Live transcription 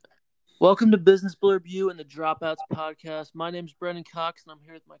Welcome to Business Blurb U and the Dropouts podcast. My name's Brendan Cox, and I'm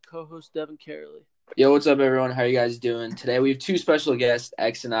here with my co-host Devin Carey. Yo, what's up, everyone? How are you guys doing? Today we have two special guests,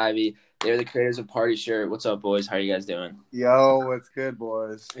 X and Ivy. They're the creators of Party Shirt. What's up, boys? How are you guys doing? Yo, what's good,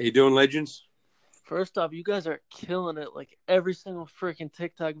 boys? How you doing, legends? First off, you guys are killing it. Like every single freaking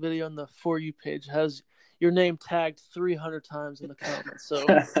TikTok video on the For You page has your name tagged 300 times in the comments. So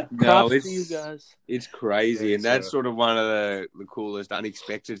props to you guys. It's crazy, and that's sort of one of the coolest,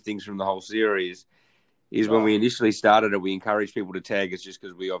 unexpected things from the whole series. Is when we initially started it, we encouraged people to tag us just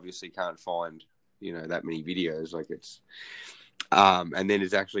because we obviously can't find, that many videos. Like it's, and then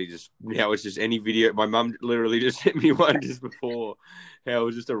it's actually just now it's just any video. My mum literally just sent me one just before. How it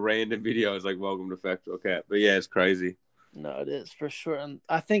was just a random video. It's like welcome to Factual Cap, but yeah, it's crazy. No, it is for sure, and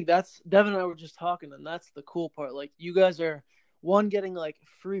I think that's Devin and I were just talking, and that's the cool part. Like you guys are getting like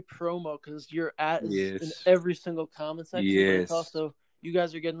free promo because your ad is in every single comment section. Yes. But also, you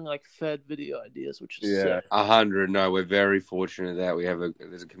guys are getting like fed video ideas, which is sick. 100. No, we're very fortunate that we have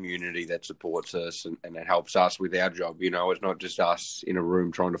there's a community that supports us and that helps us with our job. It's not just us in a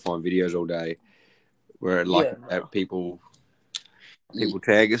room trying to find videos all day. We're lucky that people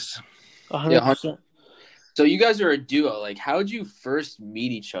tag us. 100%. So you guys are a duo. Like, how did you first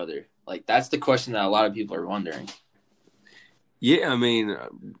meet each other? Like, that's the question that a lot of people are wondering. Yeah, I mean,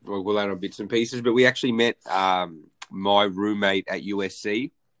 we'll add on bits and pieces, but we actually met my roommate at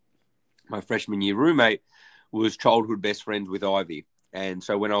USC. My freshman year roommate was childhood best friends with Ivy. And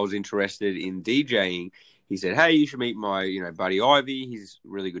so when I was interested in DJing, he said, hey, you should meet my, buddy Ivy. He's a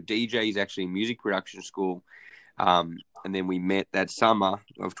really good DJ. He's actually in music production school. And then we met that summer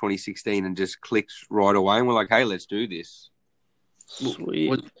of 2016 and just clicked right away. And we're like, hey, let's do this.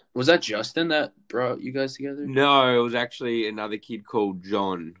 Sweet. Was that Justin that brought you guys together? No, it was actually another kid called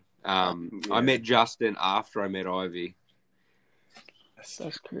John. I met Justin after I met Ivy.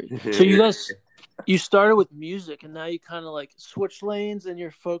 That's crazy. So you started with music, and now you kind of like switch lanes, and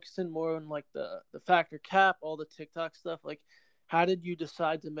you're focusing more on like the Factor Cap, all the TikTok stuff. Like, how did you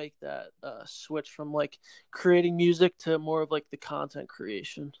decide to make that switch from like creating music to more of like the content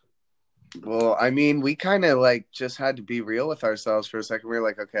creation? Well, I mean, we kind of like just had to be real with ourselves for a second. We were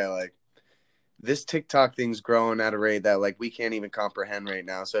like, okay, like this TikTok thing's growing at a rate that like we can't even comprehend right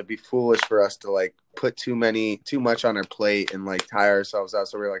now. So it'd be foolish for us to like put too much on our plate and like tire ourselves out.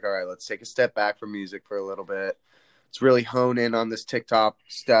 So we're like, all right, let's take a step back from music for a little bit. Let's really hone in on this TikTok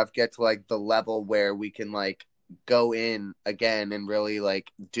stuff, get to like the level where we can like go in again and really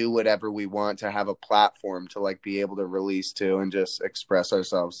like do whatever we want to have a platform to like be able to release to and just express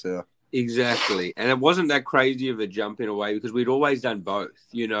ourselves to. Exactly. And it wasn't that crazy of a jump in a way because we'd always done both.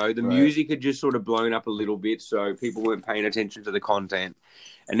 The music had just sort of blown up a little bit, so people weren't paying attention to the content.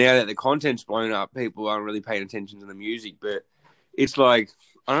 And now that the content's blown up, people aren't really paying attention to the music. But it's like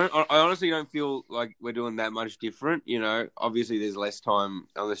I honestly don't feel like we're doing that much different. Obviously there's less time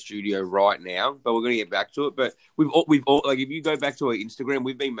on the studio right now, but we're going to get back to it. But we've all like if you go back to our Instagram,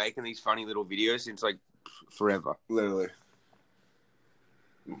 we've been making these funny little videos since like forever, literally.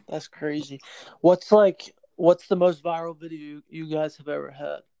 That's crazy. What's the most viral video you guys have ever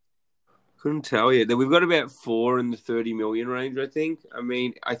had? Couldn't tell you. We've got about 4 in the 30 million range, I think. I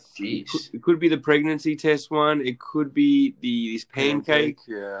mean, it could be the pregnancy test one. It could be this pancake.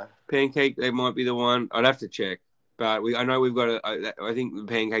 Yeah. Pancake, that might be the one. I'd have to check. But I know we've got I think the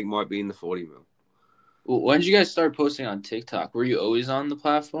pancake might be in the 40 mil. Well, when did you guys start posting on TikTok? Were you always on the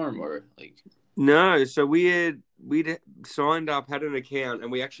platform or like? No, so we'd signed up, had an account,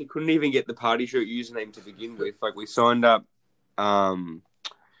 and we actually couldn't even get the Party Shirt username to begin with. Like we signed up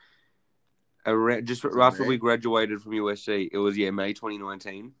just after we graduated from USC. It was May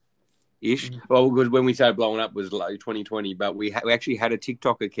 2019-ish. Mm-hmm. Well, because when we started blowing up was like 2020, but we actually had a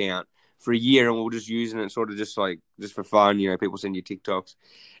TikTok account for a year, and we were just using it sort of just for fun. People send you TikToks,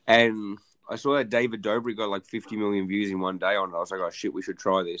 and I saw that David Dobrik got like 50 million views in one day on it. I was like, oh shit, we should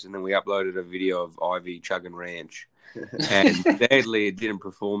try this. And then we uploaded a video of Ivy chugging ranch. And sadly, it didn't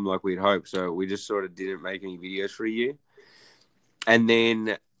perform like we'd hoped. So we just sort of didn't make any videos for a year. And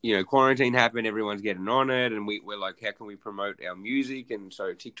then, quarantine happened. Everyone's getting on it. And we're like, how can we promote our music? And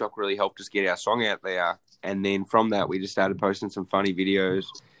so TikTok really helped us get our song out there. And then from that, we just started posting some funny videos.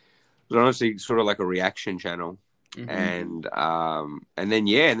 It was honestly sort of like a reaction channel. Mm-hmm. And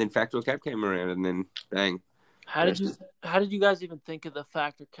then Factor Cap came around, and then bang. How did you guys even think of the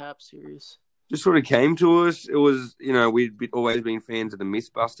Factor Cap series? Just sort of came to us. It was we'd always been fans of the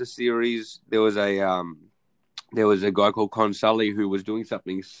Mythbusters series. There was a there was a guy called Con Sully who was doing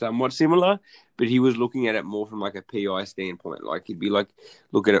something somewhat similar, but he was looking at it more from like a PI standpoint. Like he'd be like,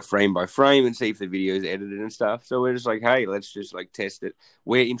 look at it frame by frame and see if the video is edited and stuff. So we're just like, hey, let's just like test it.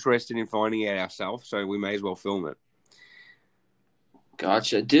 We're interested in finding out ourselves, so we may as well film it.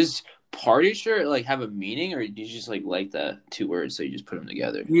 Gotcha. Does party shirt like have a meaning, or do you just like the two words, so you just put them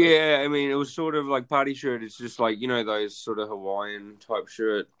together? Yeah, I mean, it was sort of like party shirt. It's just like, you know, those sort of Hawaiian type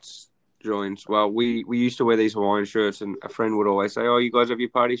shirts. Joints. Well, we used to wear these Hawaiian shirts, and a friend would always say, "Oh, you guys have your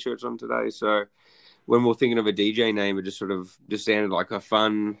party shirts on today." So when we're thinking of a DJ name, it just sort of just sounded like a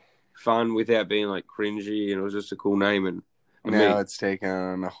fun without being like cringy, and it was just a cool name. And now it's taken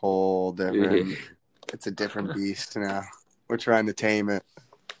on a whole different. It's a different beast now. We're trying to tame it.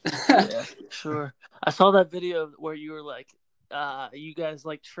 Yeah, sure. I saw that video where you were like, you guys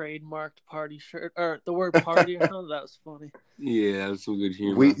like trademarked party shirt or the word party or something. That was funny. Yeah, that's some good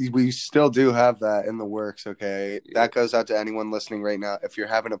humor. We still do have that in the works. Okay, that goes out to anyone listening right now. If you're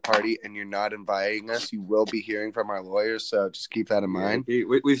having a party and you're not inviting us, you will be hearing from our lawyers. So just keep that in mind.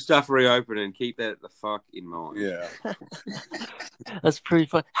 With stuff reopening, keep that the fuck in mind. Yeah, that's pretty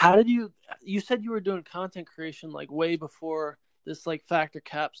fun. How did you said you were doing content creation like way before this like Factor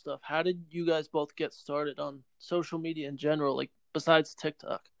Cap stuff? How did you guys both get started on social media in general, like besides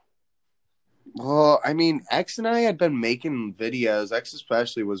TikTok? well, I mean, X and I had been making videos. X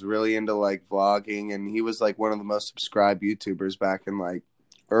especially was really into like vlogging, and he was like one of the most subscribed YouTubers back in like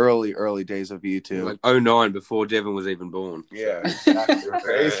early days of YouTube. Like 2009, before Devin was even born. Yeah, exactly.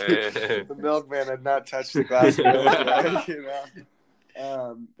 Crazy. The milkman had not touched the glass of milk yet, you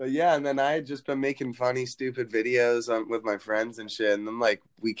know. But yeah, and then I had just been making funny, stupid videos with my friends and shit. And then like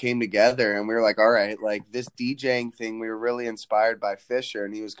we came together and we were like, all right, like this DJing thing, we were really inspired by Fisher,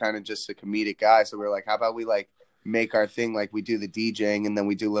 and he was kind of just a comedic guy. So we were like, how about we like make our thing like we do the DJing, and then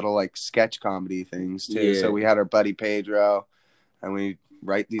we do little like sketch comedy things too. Yeah. So we had our buddy Pedro, and we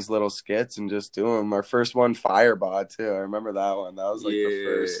write these little skits and just do them. Our first one, Fireball, too. I remember that one. That was like the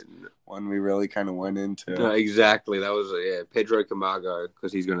first one we really kind of went into. No, exactly. That was Pedro Camargo,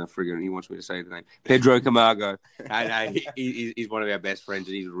 because he's gonna he wants me to say the name. Pedro Camargo. He's one of our best friends,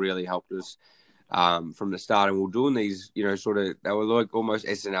 and he's really helped us from the start. And we're doing these, you know, sort of, they were like almost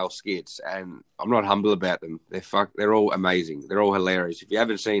SNL skits, and I'm not humble about them. They're all amazing. They're all hilarious. If you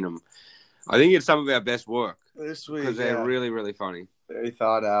haven't seen them, I think it's some of our best work. They're sweet because they're really, really funny. Very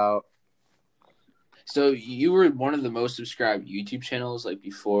thought out. So you were one of the most subscribed YouTube channels like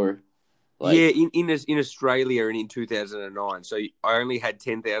before. Like... Yeah, in Australia and in 2009. So I only had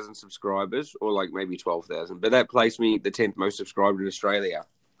 10,000 subscribers, or like maybe 12,000. But that placed me the 10th most subscribed in Australia.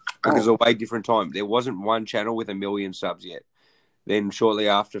 Because a way different time. There wasn't one channel with 1 million subs yet. Then shortly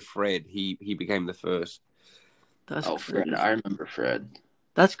after Fred, he became the first. That's Fred. I remember Fred.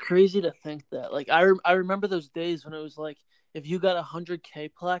 That's crazy to think that. Like I remember those days when it was like, if you got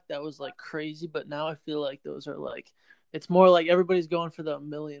 100K plaque, that was like crazy. But now I feel like those are like, it's more like everybody's going for the 1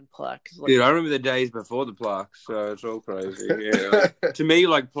 million plaques. Like, dude, I remember the days before the plaques, so it's all crazy. Yeah, like, to me,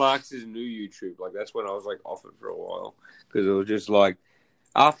 like plaques is new YouTube. Like that's when I was like off it for a while, because it was just like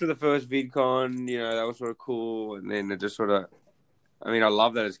after the first VidCon, you know, that was sort of cool, and then it just sort of. I mean, I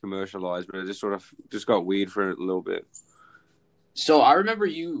love that it's commercialized, but it just sort of just got weird for a little bit. So I remember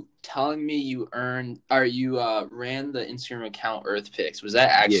you telling me you ran the Instagram account EarthPix. Was that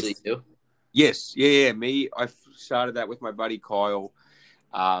actually you? Yes. Yeah. Me, I started that with my buddy Kyle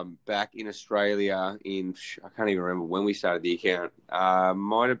back in Australia I can't even remember when we started the account.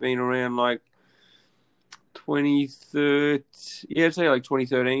 Might have been around like 2013. Yeah, I'd say like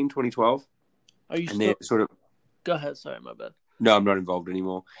 2013, 2012. Are you and then sort of... Go ahead. Sorry, my bad. No, I'm not involved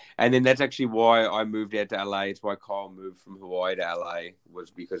anymore. And then that's actually why I moved out to LA. It's why Kyle moved from Hawaii to LA,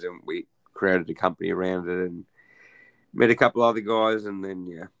 was because we created a company around it and met a couple other guys, and then,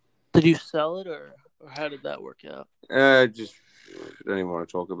 yeah. Did you sell it, or how did that work out? Just don't even want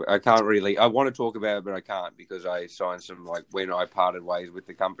to talk about it. I can't really. I want to talk about it, but I can't, because I signed some, like, when I parted ways with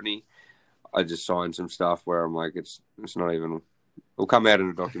the company, I just signed some stuff where I'm like, it's not even, it'll come out in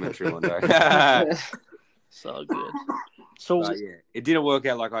a documentary one day. It's all good. So yeah, it didn't work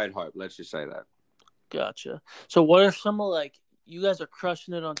out like I had hoped. Let's just say that. Gotcha. So what are some of, like, you guys are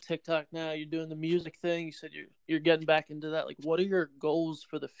crushing it on TikTok now. You're doing the music thing. You said you're getting back into that. Like, what are your goals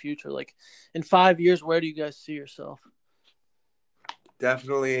for the future? Like, in 5 years, where do you guys see yourself?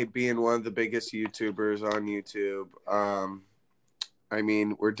 Definitely being one of the biggest YouTubers on YouTube. I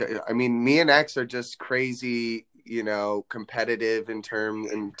mean, me and X are just crazy, you know, competitive in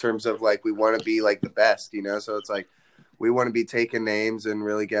terms of like, we want to be like the best, you know. So it's like, we want to be taking names and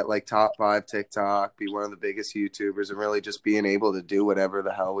really get like top 5 TikTok, be one of the biggest YouTubers, and really just being able to do whatever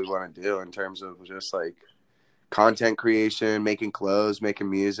the hell we want to do in terms of just like content creation, making clothes, making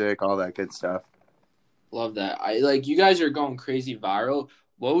music, all that good stuff. Love that. You guys are going crazy viral.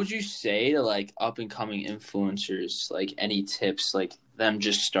 What would you say to like up and coming influencers? Like any tips, like them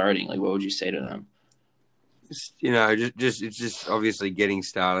just starting? Like what would you say to them? It's just obviously getting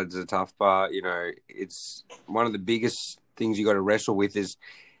started is a tough part. It's one of the biggest things you got to wrestle with is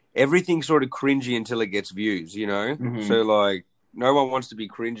everything's sort of cringy until it gets views. Mm-hmm. So like no one wants to be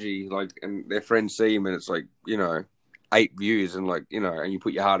cringy, like, and their friends see him and it's like 8 views and like and you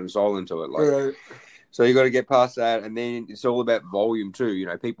put your heart and soul into it, like. Right. So you got to get past that, and then it's all about volume too.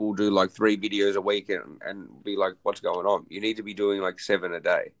 People will do like 3 videos a week and be like, "What's going on?" You need to be doing like 7 a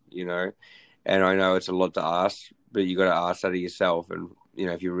day, And I know it's a lot to ask, but you got to ask that of yourself, and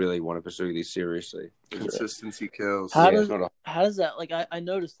if you really want to pursue this seriously, consistency kills. How does that? Like, I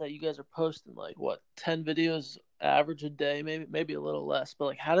noticed that you guys are posting like 10 videos average a day, maybe a little less, but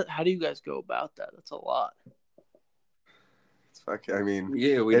like, how do you guys go about that? That's a lot.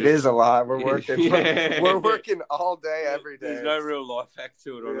 It is a lot. We're working. We're working all day, every day. There's no real life hack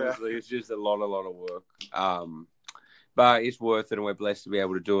to it, honestly. Yeah. It's just a lot of work. But it's worth it, and we're blessed to be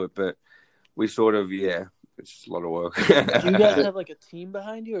able to do it. But we sort of, it's just a lot of work. Do you guys have like a team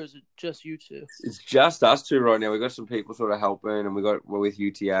behind you, or is it just you two? It's just us two right now. We've got some people sort of helping, and we're with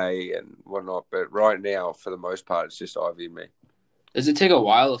UTA and whatnot. But right now, for the most part, it's just Ivy and me. Does it take a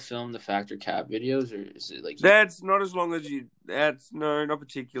while to film the Factor Cap videos, or is it like... That's not as long as you... No, not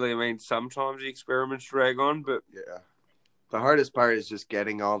particularly. I mean, sometimes the experiments drag on, but... Yeah. The hardest part is just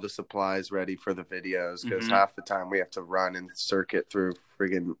getting all the supplies ready for the videos, because half the time we have to run and circuit through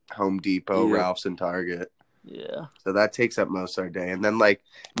friggin' Home Depot, Ralph's, and Target. Yeah. So that takes up most of our day. And then, like,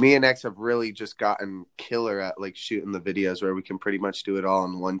 me and X have really just gotten killer at, like, shooting the videos where we can pretty much do it all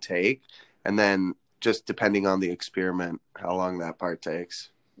in one take. And then... just depending on the experiment, how long that part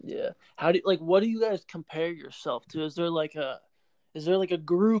takes. Yeah. What do you guys compare yourself to? Is there like a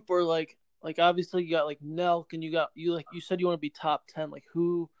group, or like obviously you got like Nelk, and you said you want to be top 10. Like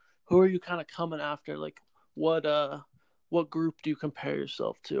who are you kind of coming after? Like what group do you compare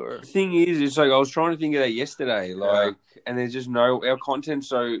yourself to? Or the thing is, it's like I was trying to think of that yesterday, and there's just our content.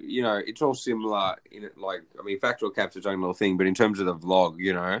 So it's all similar in it. Like Factor Cap's its own little thing, but in terms of the vlog,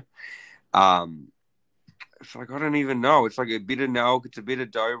 it's like I don't even know. It's like a bit of Nelk, it's a bit of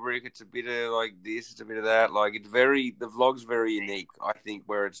Dobrik, it's a bit of like this, it's a bit of that. Like the vlog's very unique, I think,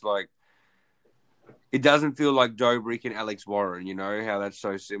 where it's like it doesn't feel like Dobrik and Alex Warren, how that's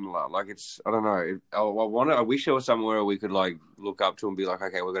so similar. Like it's, I don't know. I wish there was somewhere where we could like look up to and be like,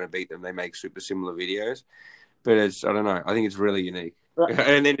 okay, we're going to beat them. They make super similar videos, but I don't know. I think it's really unique. Right.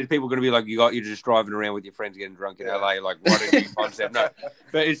 And then people are going to be like, you're just driving around with your friends getting drunk in LA. Like, what a new concept. No,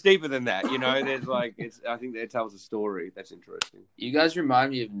 but it's deeper than that. There's like, I think that tells a story. That's interesting. You guys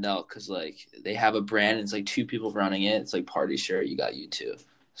remind me of Nelk, because like they have a brand and it's like 2 people running it. It's like Party Shirt. You got you too.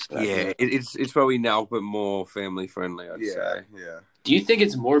 So it's probably Nelk, but more family friendly, I'd say. Yeah. Do you think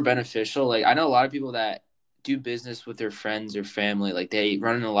it's more beneficial? Like, I know a lot of people that do business with their friends or family, like they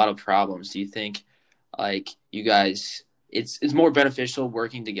run into a lot of problems. Do you think like you guys... It's more beneficial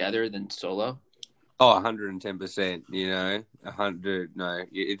working together than solo? Oh, 110%, 100. No,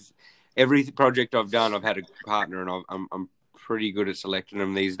 it's every project I've done, I've had a partner, and I'm pretty good at selecting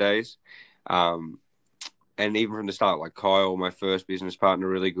them these days. And even from the start, like Kyle, my first business partner,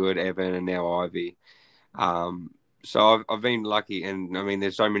 really good, Evan, and now Ivy. So I've been lucky, and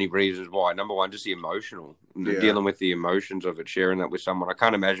there's so many reasons why. Number one, just the emotional, dealing with the emotions of it, sharing that with someone. I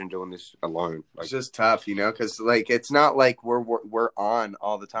can't imagine doing this alone. It's just tough, because like it's not like we're on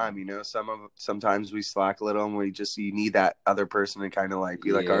all the time. Sometimes we slack a little, and you need that other person to kind of like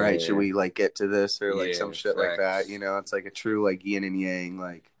be like, all right, should we like get to this, or like some shit like that? It's like a true like yin and yang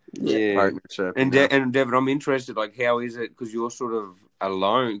partnership. And Devin, I'm interested. Like, how is it? Because you're sort of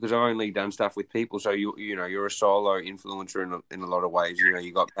alone. Because I've only done stuff with people, so you're a solo influencer in a lot of ways.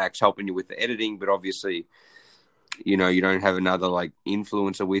 You got Max helping you with the editing, but obviously, you don't have another like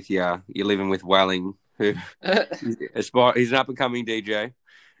influencer with you. You're living with Welling, who he's an up and coming DJ.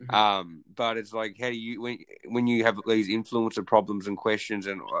 But it's like, how do you when you have these influencer problems and questions,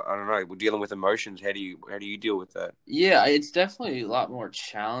 and I don't know, we're dealing with emotions. How do you deal with that? Yeah, it's definitely a lot more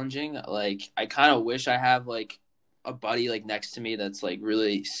challenging. Like, I kind of wish I have like a buddy like next to me that's like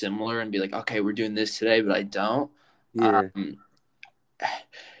really similar and be like, okay, we're doing this today, but I don't. Yeah.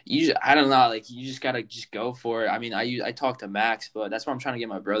 I don't know. Like, you just gotta just go for it. I talk to Max, but that's why I'm trying to get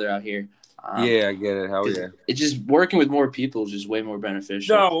my brother out here. I get it. Hell yeah. It's just working with more people is just way more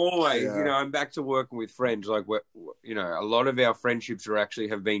beneficial. No, always. Yeah. I'm back to working with friends. Like, a lot of our friendships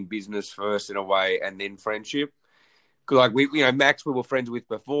have been business first in a way, and then friendship. Cause like Max we were friends with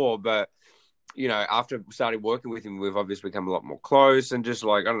before, but you know, after starting working with him, we've obviously become a lot more close and just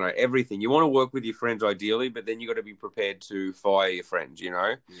like, I don't know, everything. You want to work with your friends ideally, but then you got to be prepared to fire your friends, you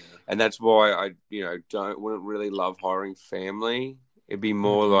know? Yeah. And that's why I, you know, wouldn't really love hiring family. It'd be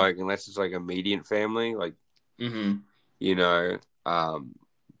more like, unless it's like immediate family, like, you know,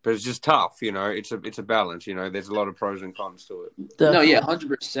 but it's just tough, you know. It's a balance, you know. There's a lot of pros and cons to it. Definitely. No, yeah,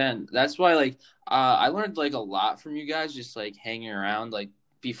 100%. That's why, like, I learned like a lot from you guys, just like hanging around. Like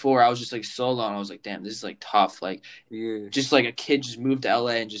before, I was just like solo, and I was like, damn, this is like tough. Like, just like a kid just moved to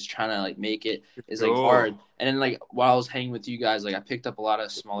LA and just trying to like make it is like hard. And then like while I was hanging with you guys, like I picked up a lot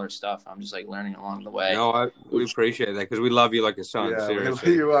of smaller stuff. I'm just like learning along the way. No, we appreciate that because we love you like a son. Yeah,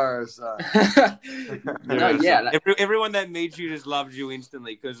 seriously, you are a son. Everyone that meets you just loves you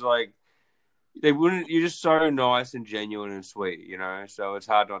instantly because like they wouldn't. You're just so nice and genuine and sweet, you know. So it's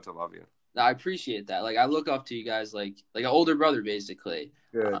hard not to love you. I appreciate that. Like I look up to you guys like an older brother, basically.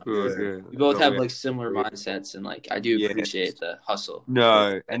 Good. We both have like similar mindsets, and like I do appreciate the hustle.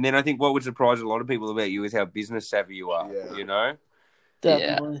 No, and then I think what would surprise a lot of people about you is how business savvy you are. You know,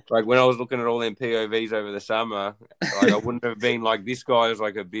 definitely. Like when I was looking at all them POVs over the summer, like I wouldn't have been like this guy is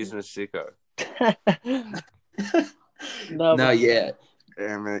like a business sicko. Yeah.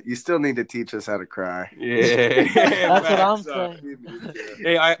 Damn it! You still need to teach us how to cry. Yeah, that's what I'm saying.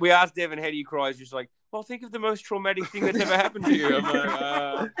 Yeah, we asked Devin how do you cry. He's just like, well, think of the most traumatic thing that's ever happened to you. I'm like,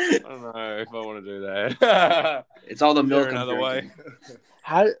 I don't know if I want to do that. It's all the milk another way.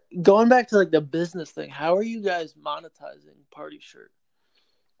 How going back to like the business thing? How are you guys monetizing Party Shirt?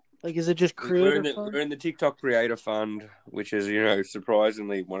 Like, is it just creator fund? We're in the TikTok Creator Fund, which is, you know,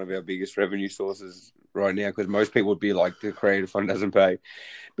 surprisingly one of our biggest revenue sources right now because most people would be like, the Creator Fund doesn't pay.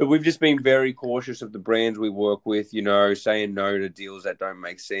 But we've just been very cautious of the brands we work with, you know, saying no to deals that don't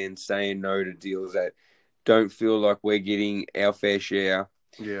make sense, saying no to deals that don't feel like we're getting our fair share.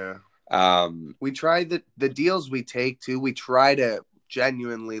 Yeah. We try the deals we take, too, we try to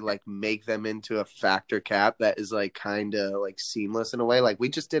genuinely like make them into a factor cap that is like kind of like seamless in a way. Like we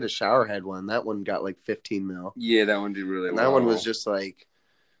just did a shower head one. That one got like 15 mil. Yeah, that one did really well. That one was just like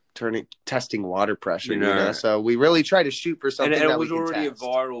testing water pressure, you know? So we really try to shoot for something and that it was we can already test. A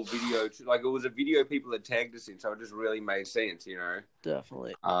viral video too. Like it was a video people had tagged us in, so it just really made sense, you know.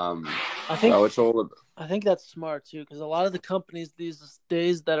 Definitely. I think so it's all I think that's smart too, because a lot of the companies these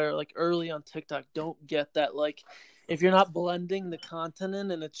days that are like early on TikTok don't get that. Like if you're not blending the content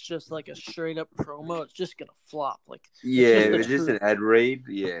in and it's just like a straight up promo, it's just gonna flop. Like it's just an ad read.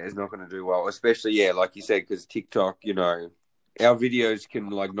 Yeah, it's not gonna do well. Especially like you said, because TikTok, you know, our videos can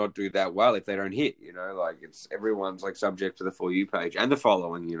like not do that well if they don't hit. You know, like it's everyone's like subject to the For You page and the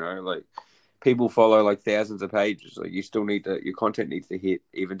following. You know, like people follow like thousands of pages. Like you still need your content needs to hit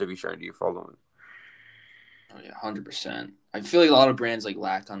even to be shown to your following. Oh yeah, 100%. I feel like a lot of brands like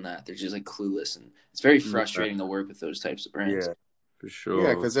lack on that. They're just like clueless, and it's very frustrating to work with those types of brands. Yeah, for sure.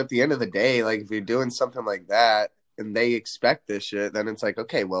 Yeah, because at the end of the day, like if you're doing something like that and they expect this shit, then it's like,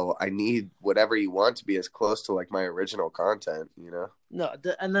 okay, well, I need whatever you want to be as close to like my original content, you know? No,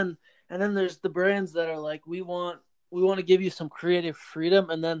 and then there's the brands that are like, we want to give you some creative freedom,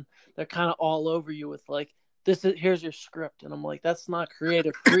 and then they're kind of all over you with like, here's your script, and I'm like, that's not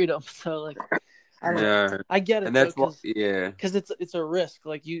creative freedom. So like. I get it, and that's because it's a risk.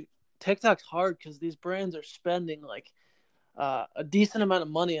 Like TikTok's hard because these brands are spending like a decent amount of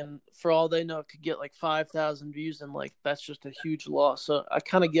money, and for all they know, it could get like 5,000 views, and like that's just a huge loss. So I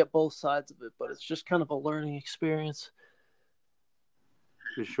kind of get both sides of it, but it's just kind of a learning experience.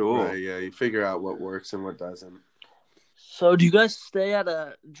 For sure, right, yeah, you figure out what works and what doesn't. So, do you guys stay at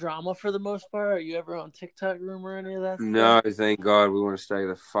a drama for the most part? Are you ever on TikTok Room or any of that stuff? No, thank God. We want to stay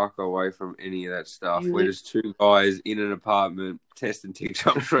the fuck away from any of that stuff. We're just two guys in an apartment testing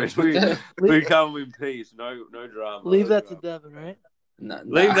TikTok trends. We come in peace. No drama. Leave that to Devin, right?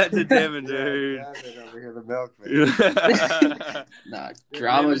 Leave that to Devin, dude. Over here, the milkman.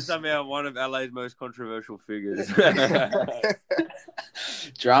 Drama is somehow one of LA's most controversial figures.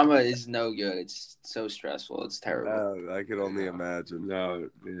 Drama is no good. It's so stressful. It's terrible. I could only imagine. No,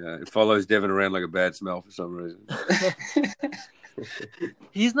 yeah, it follows Devin around like a bad smell for some reason.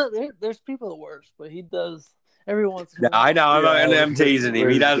 He's not there. There's people worse, but he does. Every once in a while. I know. I'm teasing him.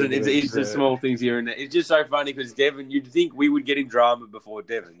 He doesn't. Good, it's the small things here and there. It's just so funny because Devin, you'd think we would get in drama before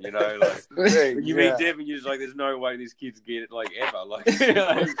Devin. You know, like when you meet Devin, you're just like, "There's no way this kid's get it like ever." Like,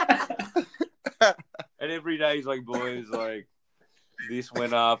 and every day he's like, "Boys, like this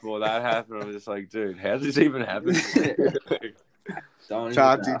went up or that happened." I'm just like, "Dude, how does this even happen?"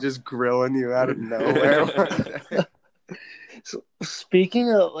 Chauncey just grilling you out of nowhere. So,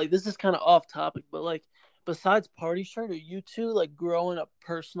 speaking of like, this is kind of off topic, but like. besides Party Shirt, are you two like growing up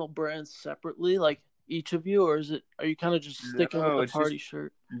personal brands separately, like each of you, or are you kind of just sticking with the Party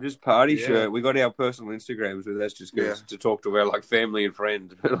Shirt? Just Party Shirt. We got our personal Instagrams, but that's just to talk to our like family and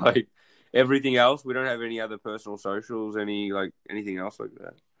friends. But like everything else, we don't have any other personal socials, anything else like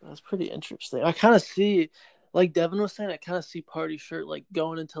that. That's pretty interesting. I kind of see, like Devin was saying, I kind of see Party Shirt like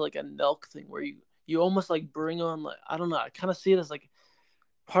going into like a Nelk thing where you almost like bring on like, I don't know, I kind of see it as like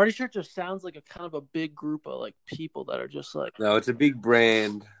Party Shirt just sounds like a kind of a big group of like people that are just like. No, it's a big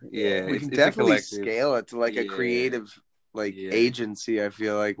brand. Yeah, we can definitely scale it to like a creative agency. I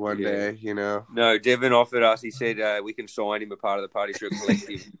feel like one day, you know. No, Devin offered us. He said we can sign him a part of the Party Shirt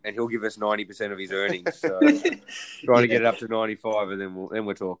collective, and he'll give us 90% of his earnings. So trying to get it up to 95, and then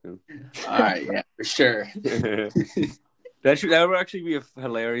we're talking. All right, yeah, for sure. That would actually be a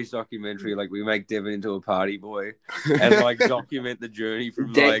hilarious documentary. Like we make Devin into a party boy and like document the journey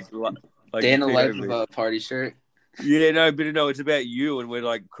from like day in the life of a Party Shirt. Yeah, no, it's about you, and we're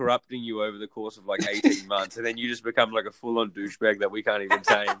like corrupting you over the course of like 18 months, and then you just become like a full-on douchebag that we can't even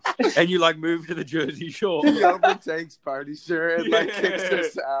tame, and you like move to the Jersey Shore. He overtakes Party Shirt and like kicks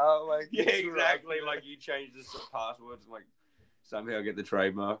us out. Like exactly. Like you change the passwords and like somehow get the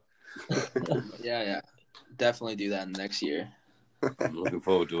trademark. Yeah. Definitely do that next year. I'm looking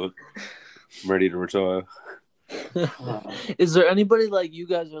forward to it. I'm ready to retire. Is there anybody like you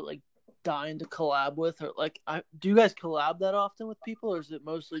guys are like dying to collab with, or like do you guys collab that often with people, or is it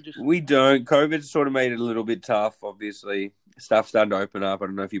mostly just? We don't. COVID sort of made it a little bit tough. Obviously, stuff's starting to open up. I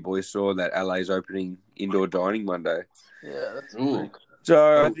don't know if you boys saw that LA's opening indoor dining Monday. Yeah, that's cool.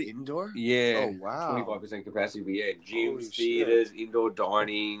 So indoor? Yeah. Oh wow. 25% capacity. But yeah, gyms, theaters, indoor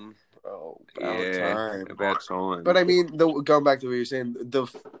dining. Oh, about time. But I mean, going back to what you're saying, the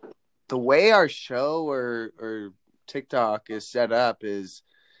way our show or TikTok is set up is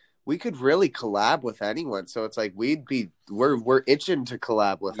we could really collab with anyone. So it's like we're itching to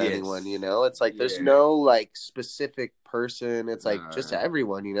collab with anyone, you know? It's like there's no like specific person. It's like just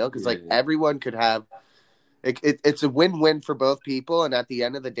everyone, you know? Because like everyone could have it's a win-win for both people, and at the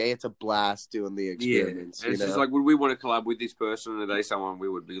end of the day, it's a blast doing the experiments. It's just like, would we want to collab with this person? Are they someone we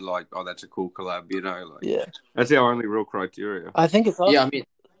would be like, oh, that's a cool collab, you know? Like, that's our only real criteria. I think it's also,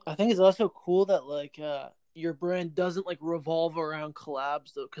 I think it's also cool that like your brand doesn't like revolve around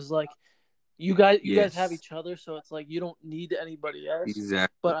collabs though, because like you guys have each other, so it's like you don't need anybody else. Exactly.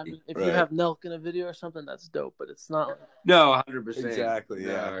 But I mean, if you have Nelk in a video or something, that's dope. But it's not. No, 100%. Exactly.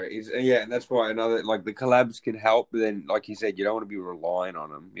 Yeah, and that's why another like the collabs can help. But then, like you said, you don't want to be relying on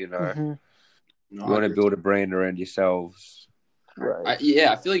them. You know, Mm-hmm. You want to build a brand around yourselves. Right.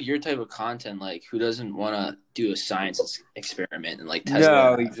 I feel like your type of content, like who doesn't want to do a science experiment and like test it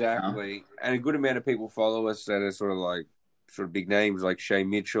out, out, exactly. You know? And a good amount of people follow us that are sort of big names like Shay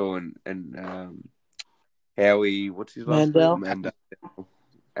Mitchell and Howie. What's his last name? Mandel.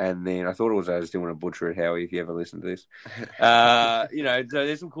 And then I thought it was I just didn't want to butcher it, Howie. If you ever listen to this, you know,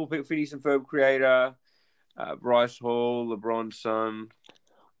 there's some cool people. Phineas and Ferb creator, Bryce Hall, LeBron's son.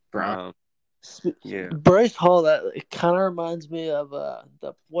 Bryce Hall. That it kind of reminds me of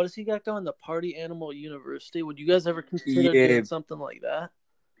what does he got going? The Party Animal University. Would you guys ever consider doing something like that?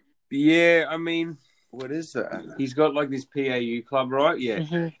 Yeah, I mean, what is that? He's got like this PAU club, right?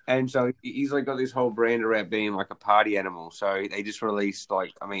 Yeah, and so he's like got this whole brand around being like a party animal. So they just released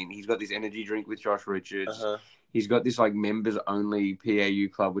he's got this energy drink with Josh Richards. He's got this like members only PAU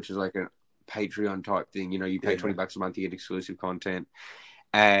club, which is like a Patreon type thing. You know, you pay $20 a month to get exclusive content,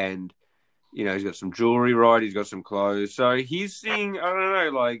 and you know he's got some jewelry, right? He's got some clothes. So he's seeing, I don't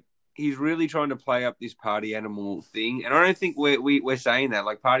know, like he's really trying to play up this party animal thing, and I don't think we're saying that.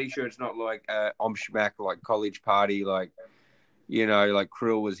 Like Party Shirt's not like a Omschmack like college party, like you know, like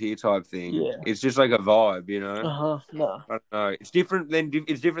Krill was here type thing. Yeah. It's just like a vibe, you know. No, I don't know. It's different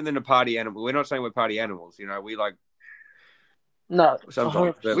than a party animal. We're not saying we're party animals, you know. We like. No,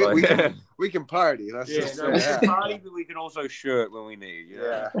 sometimes we can party. That's we can party, but we can also shirt when we need. You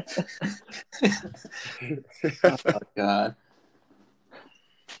know? Oh God.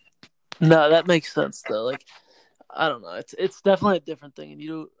 No, that makes sense though. Like, I don't know. It's definitely a different thing, and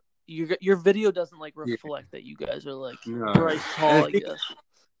your video doesn't like reflect that you guys are like Bryce Hall, I guess.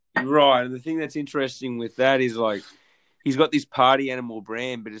 Right, and the thing that's interesting with that is like he's got this party animal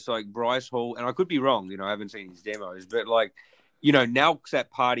brand, but it's like Bryce Hall, and I could be wrong. You know, I haven't seen his demos, but like. You know, Nelk's that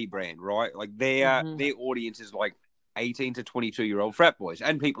party brand, right? Like their audience is like 18 to 22-year-old frat boys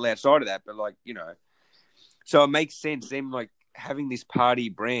and people outside of that. But like, you know, so it makes sense them like having this party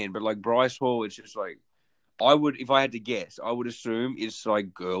brand. But like Bryce Hall, it's just like if I had to guess, I would assume it's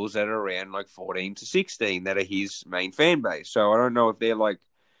like girls that are around like 14 to 16 that are his main fan base. So I don't know if they're like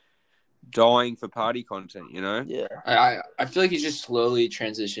dying for party content, you know? Yeah. I feel like he's just slowly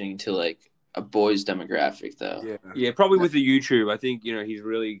transitioning to like a boys demographic though. Yeah, probably with the YouTube. I think, you know, he's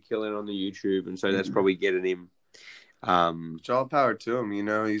really killing on the YouTube, and so that's probably getting him. All power to him, you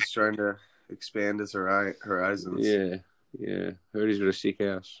know, he's trying to expand his horizons. Yeah. Heard he's got a sick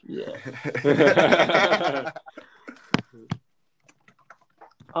house. Yeah.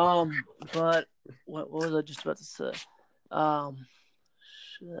 But what was I just about to say?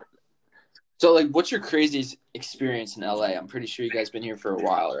 Shit. So, like, what's your craziest experience in LA? I'm pretty sure you guys been here for a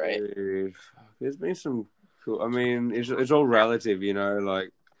while, right? There's been some cool. I mean, it's all relative, you know.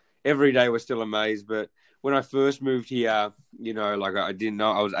 Like every day we're still amazed, but when I first moved here, you know, like I didn't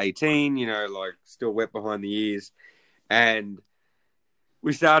know I was 18, you know, like still wet behind the ears, and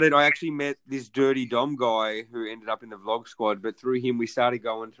I actually met this Dirty Dom guy who ended up in the vlog squad, but through him we started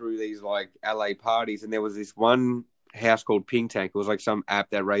going through these like LA parties, and there was this one house called Pink Tank. It was like some app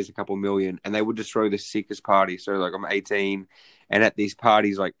that raised a couple million, and they would just throw the sickest party. So like I'm 18, and at these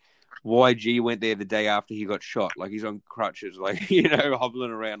parties, like YG went there the day after he got shot. Like he's on crutches, like, you know,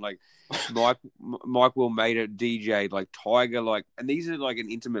 hobbling around. Like Mike Will made a DJ, like Tiger, like, and these are like an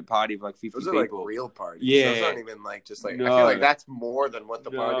intimate party of like 50 Those are people. like real parties. Yeah. Those aren't even like just like, No. I feel like that's more than what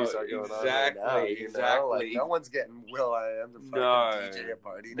the parties are going on right now. Exactly. Like, no one's getting Will I Am to fucking DJ a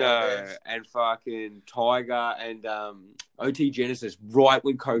party. Nowadays. And fucking Tiger and OT Genesis right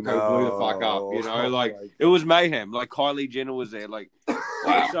when Coco blew the fuck up, you know, like it was mayhem. Like Kylie Jenner was there, like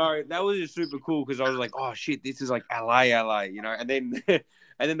wow. So that was just super cool because I was like, oh shit, this is like LA, you know, and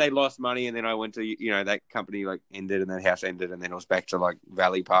then they lost money, and then I went to, you know, that company like ended, and that house ended, and then it was back to like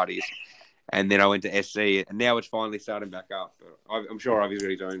Valley parties, and then I went to SC, and now it's finally starting back up. But I'm sure Ivy's got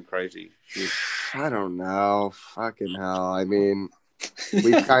his own crazy shit. I don't know, fucking hell. I mean,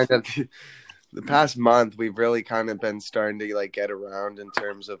 we've kind of the past month we've really kind of been starting to like get around in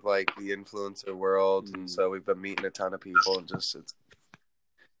terms of like the influencer world, and so we've been meeting a ton of people, and just it's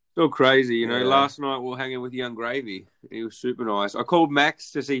so crazy, you know. Yeah. Last night we were hanging with Young Gravy. He was super nice. I called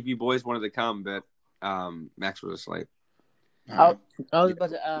Max to see if you boys wanted to come, but Max was asleep. I was about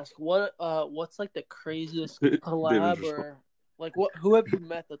to ask what's like the craziest collab or like who have you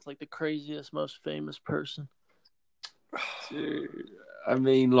met that's like the craziest, most famous person? Dude, I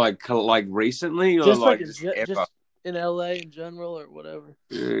mean, like recently, or just like just in LA in general or whatever.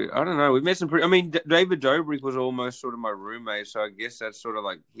 I don't know. We've met some pretty. I mean, David Dobrik was almost sort of my roommate, so I guess that's sort of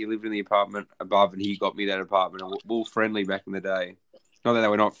like he lived in the apartment above, and he got me that apartment. And we were friendly back in the day. Not that they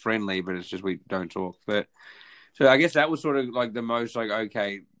were not friendly, but it's just we don't talk. But so I guess that was sort of like the most like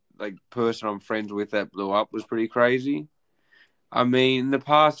okay, like person I'm friends with that blew up was pretty crazy. I mean, in the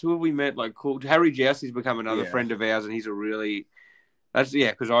past, who have we met? Like, cool. Harry Jousey's become another friend of ours, and he's a really. That's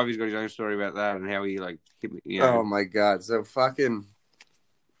because Ivy's got his own story about that and how he like hit me. You know. Oh my god! So fucking,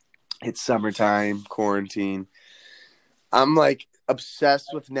 it's summertime, quarantine. I'm like obsessed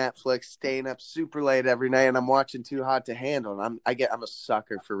with Netflix, staying up super late every night, and I'm watching Too Hot to Handle. And I'm a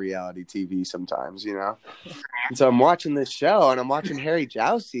sucker for reality TV sometimes, you know. And so I'm watching this show, and I'm watching Harry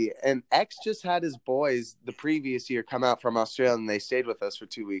Jousey, and X just had his boys the previous year come out from Australia, and they stayed with us for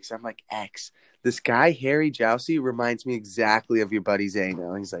 2 weeks. I'm like, X, this guy Harry Jousey reminds me exactly of your buddy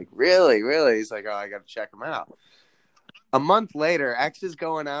Zano. He's like, really? He's like, oh, I got to check him out. A month later, X is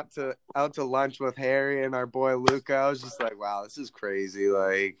going out to lunch with Harry and our boy Luca. I was just like, wow, this is crazy.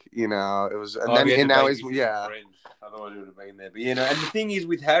 Like, you know, it was, and now he's friends. Otherwise, he would have been there. But you know, and the thing is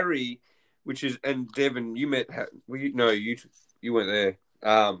with Harry, which is, and Devin, you met, you weren't there.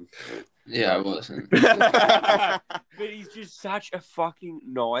 Yeah, I wasn't. But he's just such a fucking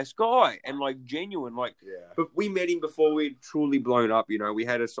nice guy and like genuine. Like, but we met him before we'd truly blown up. You know, we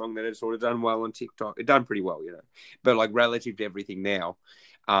had a song that had sort of done well on TikTok. It done pretty well, you know, but like relative to everything now.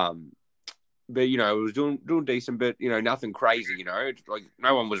 But you know, it was doing decent, but you know, nothing crazy. You know, it's like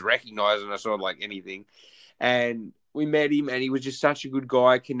no one was recognizing us or like anything. And we met him, and he was just such a good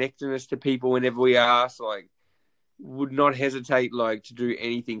guy, connecting us to people whenever we asked. Like, would not hesitate like to do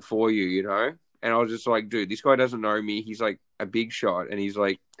anything for you, you know. And I was just like, dude, this guy doesn't know me. He's like a big shot, and he's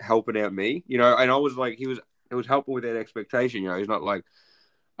like helping out me, you know. And I was like, it was helping with that expectation, you know. He's not like,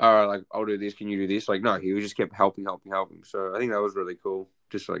 all right, like I'll do this, can you do this? Like, no, he just kept helping. So I think that was really cool,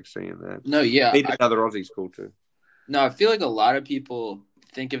 just like seeing that. No, yeah, another Aussie's cool too. No, I feel like a lot of people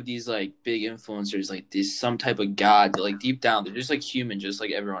think of these like big influencers like this some type of god, but like deep down they're just like human, just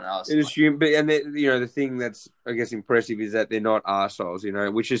like everyone else. It is human, but and you know the thing that's I guess impressive is that they're not arseholes, you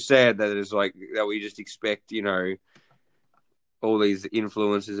know, which is sad that it's like that we just expect, you know, all these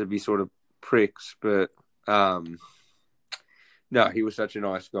influencers to be sort of pricks, but no, he was such a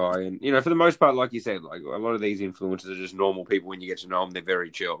nice guy, and you know, for the most part, like you said, like a lot of these influencers are just normal people. When you get to know them, they're very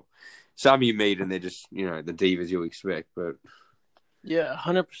chill, some you meet and they're just, the divas you expect. But yeah,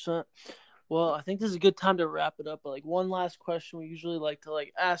 100%. Well, I think this is a good time to wrap it up. But like one last question, we usually like to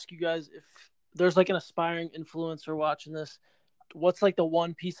like ask you guys if there's like an aspiring influencer watching this, what's like the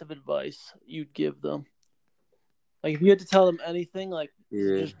one piece of advice you'd give them? Like if you had to tell them anything, like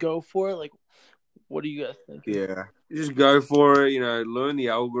just go for it. Like, what do you guys think? Yeah, just go for it. Learn the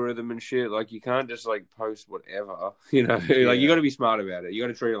algorithm and shit. Like you can't just like post whatever. Like you got to be smart about it. You got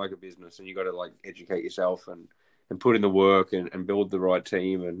to treat it like a business, and you got to like educate yourself and put in the work and build the right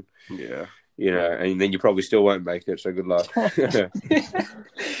team and and then you probably still won't make it. So good luck. At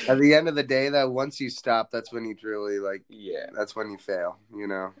the end of the day, though, once you stop, that's when you truly that's when you fail.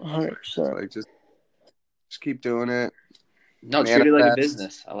 100%. So, like just keep doing it. No, treat it like a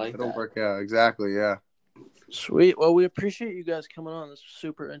business. I like It'll work out. Exactly. Yeah. Sweet. Well, we appreciate you guys coming on. This was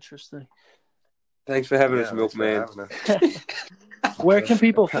super interesting. Thanks for having us, Milkman. Where can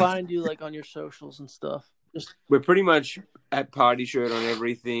people find you, like on your socials and stuff? We're pretty much at Party Shirt on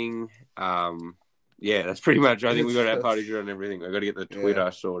everything. That's pretty much. I think we got at Party Shirt on everything. I got to get the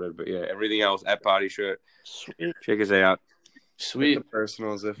Twitter sorted, but everything else at Party Shirt. Sweet. Check us out. Sweet. The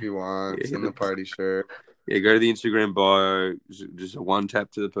personals if you want in the Party Shirt. Yeah, go to the Instagram bio. Just a one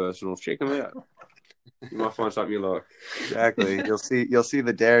tap to the personals. Check them out. You might find something you like. Exactly. You'll see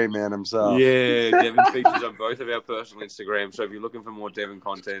the Dairy Man himself. Yeah, Devin features on both of our personal Instagrams. So if you're looking for more Devin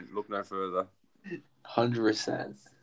content, look no further. 100%.